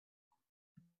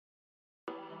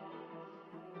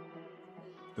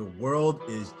The world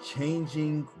is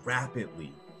changing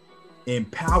rapidly.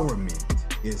 Empowerment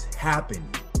is happening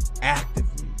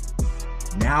actively.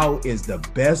 Now is the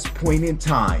best point in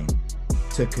time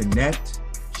to connect,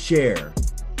 share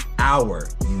our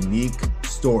unique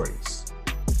stories.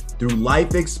 Through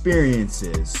life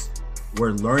experiences,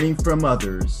 we're learning from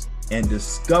others and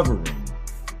discovering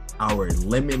our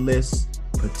limitless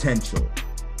potential,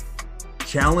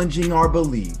 challenging our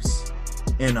beliefs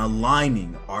and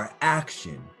aligning our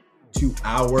action to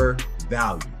our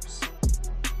values,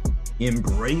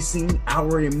 embracing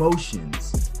our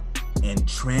emotions and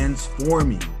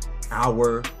transforming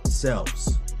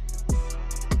ourselves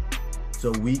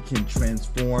so we can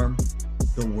transform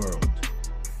the world.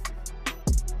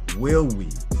 Will we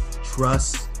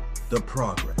trust the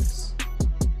progress?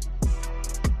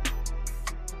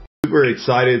 Super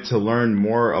excited to learn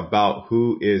more about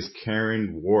who is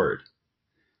Karen Ward.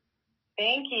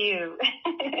 Thank you.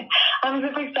 I'm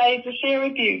super excited to share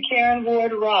with you, Karen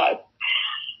Ward Ross.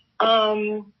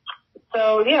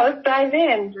 Let's dive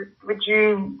in. Would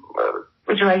you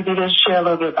like me to share a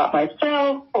little bit about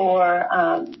myself, or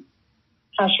how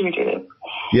should we do this?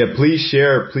 Yeah, please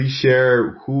share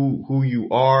who you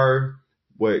are,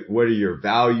 what are your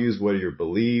values, what are your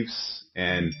beliefs,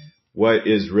 and what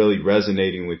is really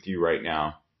resonating with you right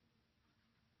now.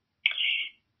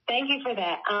 Thank you for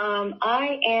that.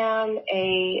 I am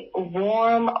a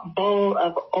warm bowl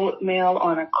of oatmeal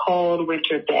on a cold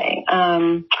winter day.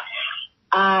 I'm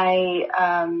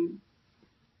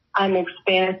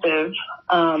expansive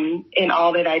in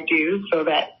all that I do, so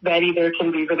that either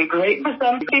can be really great for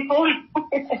some people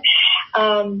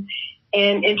and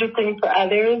interesting for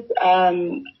others.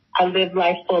 I live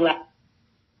life full out.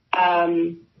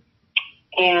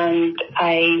 And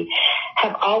I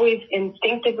have always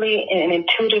instinctively and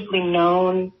intuitively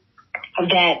known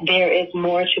that there is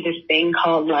more to this thing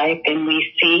called life than we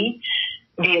see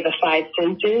via the five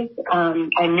senses.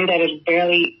 I knew that at a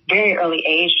very, very early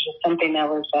age, which is something that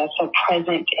was so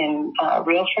present and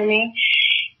real for me.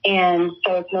 And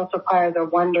so it's no surprise or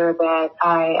wonder that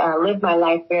I live my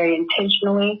life very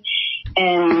intentionally.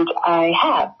 And I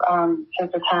have,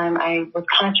 since the time I was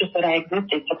conscious that I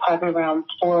existed, so probably around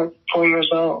four years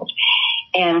old,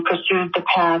 and pursued the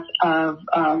path of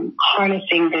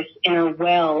harnessing this inner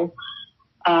well,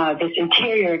 this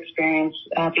interior experience,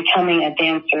 becoming a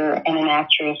dancer and an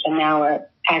actress, and now an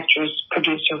actress,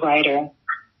 producer, writer.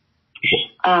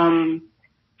 And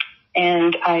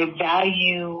I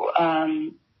value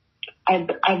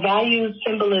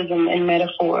symbolism and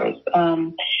metaphors.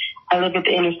 I live at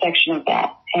the intersection of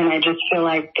that, and I just feel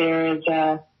like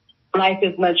life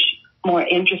is much more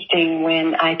interesting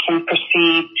when I can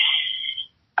perceive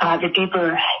the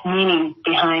deeper meaning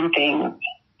behind things.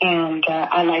 And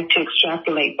I like to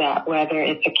extrapolate that, whether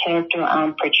it's a character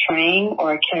I'm portraying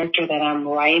or a character that I'm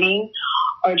writing,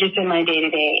 or just in my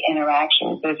day-to-day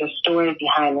interactions. There's a story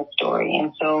behind the story,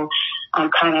 and so I'm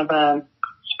kind of a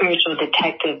spiritual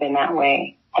detective in that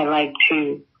way. I like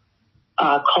to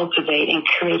cultivate and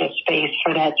create a space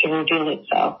for that to reveal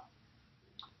itself.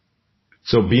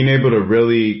 So being able to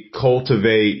really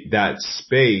cultivate that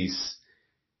space,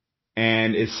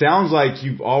 and it sounds like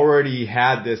you've already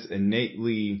had this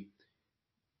innately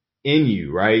in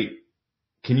you, right?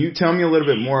 Can you tell me a little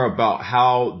bit more about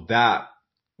how that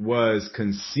was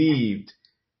conceived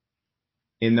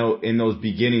in those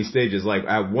beginning stages? Like,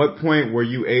 at what point were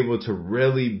you able to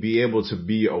really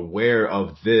be aware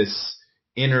of this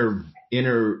inner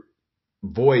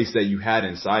voice that you had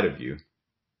inside of you?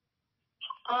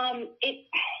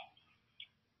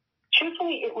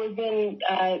 Truthfully, it was in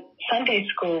Sunday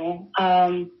school,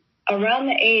 around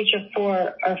the age of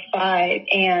 4 or 5,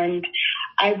 and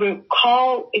I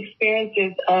recall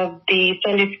experiences of the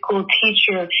Sunday school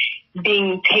teacher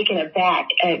being taken aback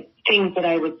at things that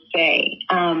I would say.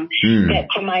 That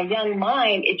to my young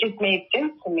mind, it just made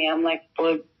sense to me. I'm like,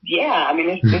 well, yeah, I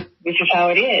mean, this is how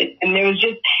it is. And there was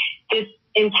just this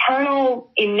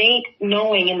internal, innate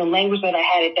knowing in the language that I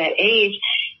had at that age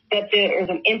that there is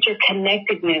an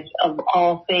interconnectedness of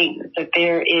all things, that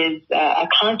there is a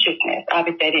consciousness.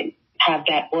 Obviously, I didn't have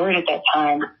that word at that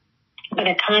time, but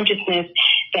a consciousness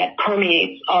that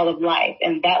permeates all of life.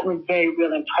 And that was very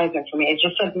real and present for me. It's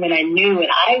just something that I knew, and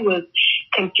I was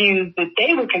confused that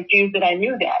they were confused that I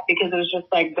knew that, because it was just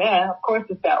like, duh, of course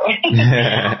it's that way.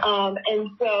 And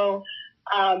so,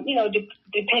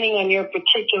 depending on your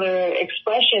particular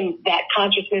expression, that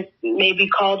consciousness may be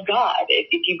called God.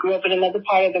 If you grew up in another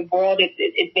part of the world,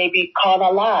 it may be called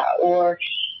Allah, or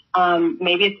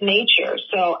maybe it's nature.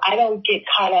 So I don't get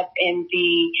caught up in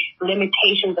the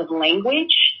limitations of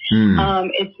language.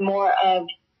 It's more of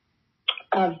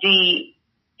the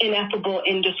ineffable,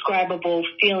 indescribable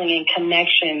feeling and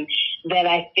connection that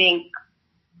I think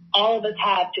all of us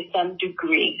have to some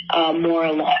degree, more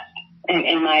or less,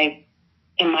 in my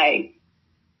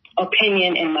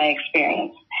opinion, in my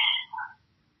experience.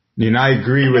 And I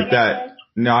agree with that.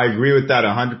 No, I agree with that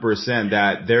 100%,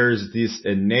 that there's this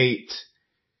innate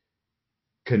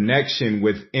connection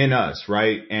within us,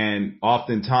 right? And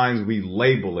oftentimes we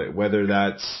label it, whether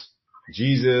that's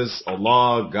Jesus,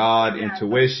 Allah, God,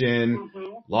 intuition,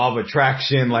 law of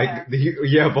attraction, like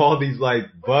you have all these like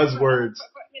buzzwords.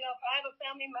 You know, I have a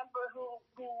family member who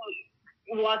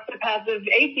walks the path of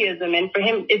atheism, and for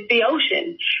him, it's the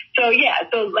ocean. So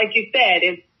like you said,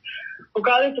 it's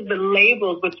regardless of the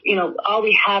labels, which, you know, all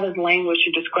we have is language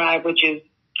to describe, which is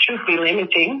truthfully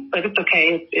limiting, but it's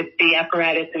okay. It's the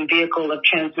apparatus and vehicle of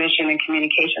transmission and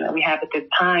communication that we have at this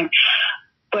time.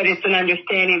 But it's an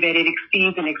understanding that it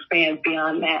exceeds and expands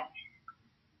beyond that.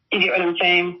 You get what I'm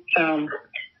saying? So,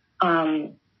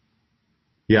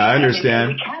 yeah, I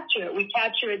understand. We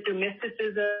capture it through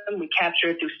mysticism. We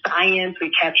capture it through science. We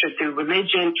capture it through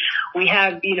religion. We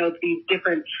have, you know, these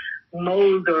different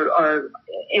modes or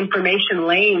information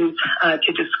lanes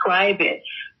to describe it.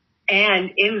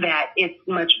 And in that, it's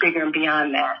much bigger and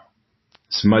beyond that.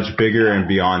 It's much bigger and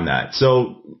beyond that.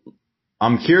 So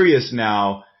I'm curious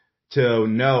now to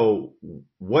know,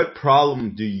 what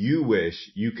problem do you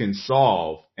wish you can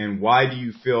solve, and why do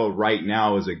you feel right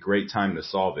now is a great time to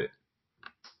solve it?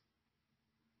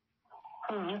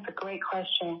 That's a great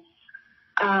question.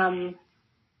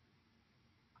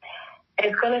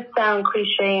 It's going to sound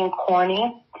cliche and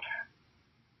corny,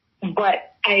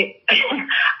 but I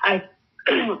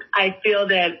feel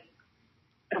that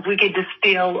if we could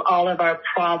distill all of our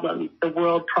problems, the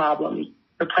world problems,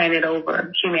 the planet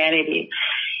over, humanity,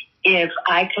 if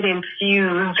I could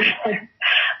infuse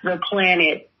the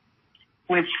planet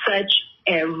with such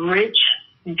a rich,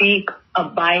 deep,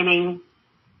 abiding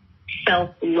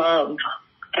self-love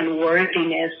and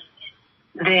worthiness,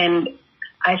 then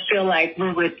I feel like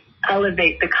we would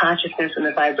elevate the consciousness and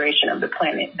the vibration of the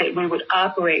planet, that we would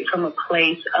operate from a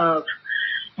place of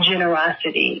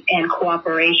generosity and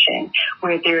cooperation,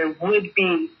 where there would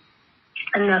be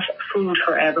enough food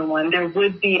for everyone, there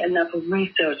would be enough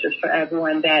resources for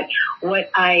everyone, that what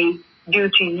I do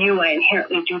to you, I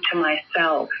inherently do to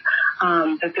myself,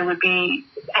 that there would be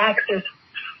access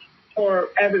for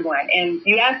everyone. And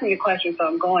you asked me a question, so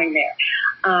I'm going there.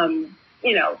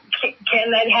 You know,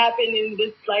 can that happen in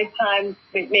this lifetime?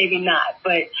 Maybe not,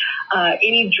 but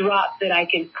any drop that I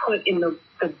can put in the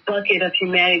bucket of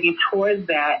humanity towards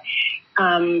that,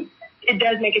 it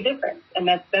does make a difference, and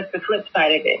that's the flip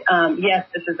side of it. Yes,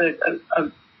 this is a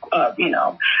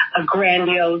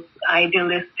grandiose,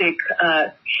 idealistic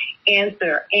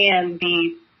answer, and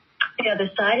the other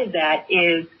side of that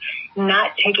is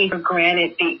not taking for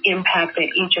granted the impact that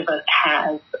each of us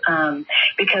has,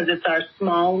 because it's our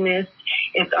smallness,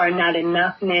 it's our not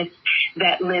enoughness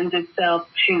that lends itself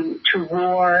to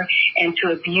war and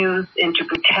to abuse and to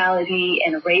brutality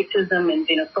and racism and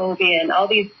xenophobia and all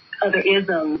these other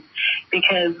isms,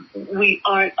 because we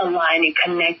aren't aligned and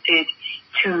connected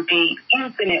to the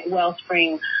infinite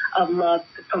wellspring of love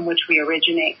from which we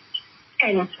originate.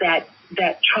 And it's that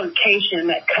truncation,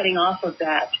 that cutting off of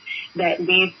that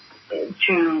leads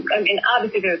to, I mean,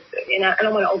 obviously and I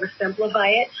don't want to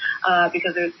oversimplify it,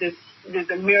 because there's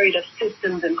a myriad of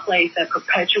systems in place that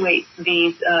perpetuate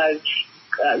these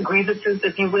grievances,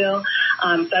 if you will. So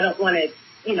I don't want to,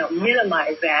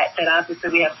 minimize that obviously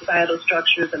we have societal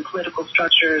structures and political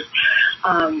structures,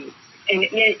 and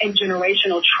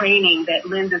generational training that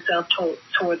lends itself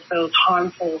towards those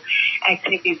harmful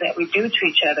activities that we do to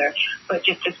each other. But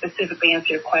just to specifically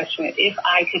answer your question, if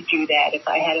I could do that, if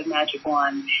I had a magic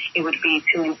wand, it would be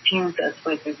to infuse us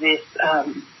with this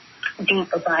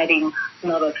deep, abiding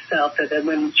love of self that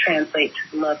then translates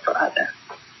to love for others.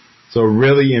 So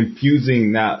really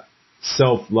infusing that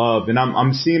self-love. And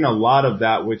I'm seeing a lot of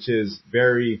that, which is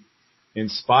very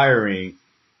inspiring.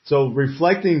 So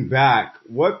reflecting back,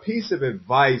 what piece of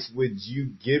advice would you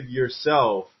give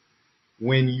yourself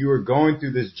when you were going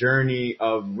through this journey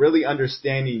of really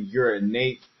understanding your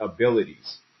innate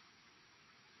abilities?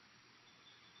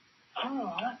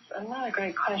 Oh, that's another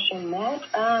great question, Matt.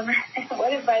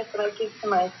 What advice would I give to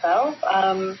myself?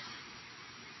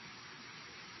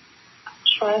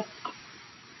 Trust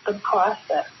the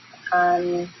process.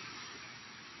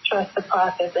 Trust the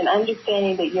process, and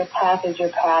understanding that your path is your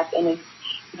path and it's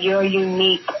your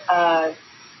unique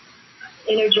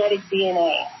energetic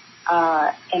DNA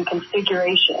and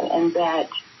configuration, and that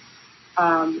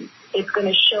it's going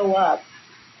to show up,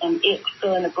 and it's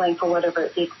fill in the blank for whatever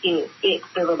it is. It's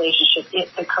the relationship,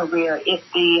 it's the career, it's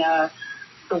the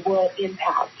the world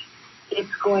impact.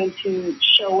 It's going to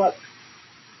show up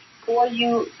for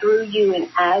you, through you, and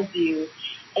as you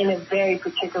in a very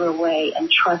particular way,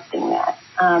 and trusting that.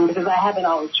 Because I haven't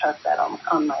always trusted that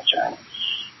on my journey.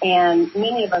 And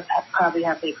many of us probably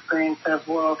have the experience of,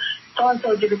 well,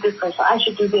 so-and-so did it this way, so I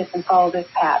should do this and follow this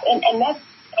path. And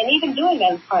even doing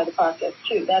that is part of the process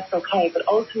too. That's okay. But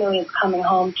ultimately it's coming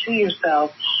home to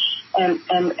yourself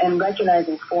and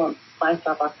recognizing for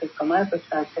myself, I'll speak from my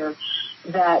perspective,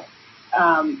 that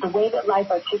the way that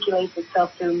life articulates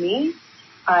itself through me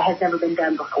has never been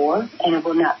done before, and it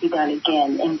will not be done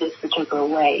again in this particular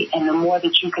way. And the more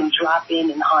that you can drop in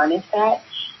and harness that,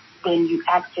 then you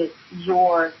access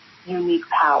your unique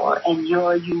power and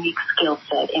your unique skill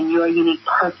set and your unique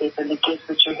purpose and the gifts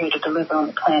that you're here to deliver on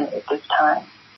the planet at this time.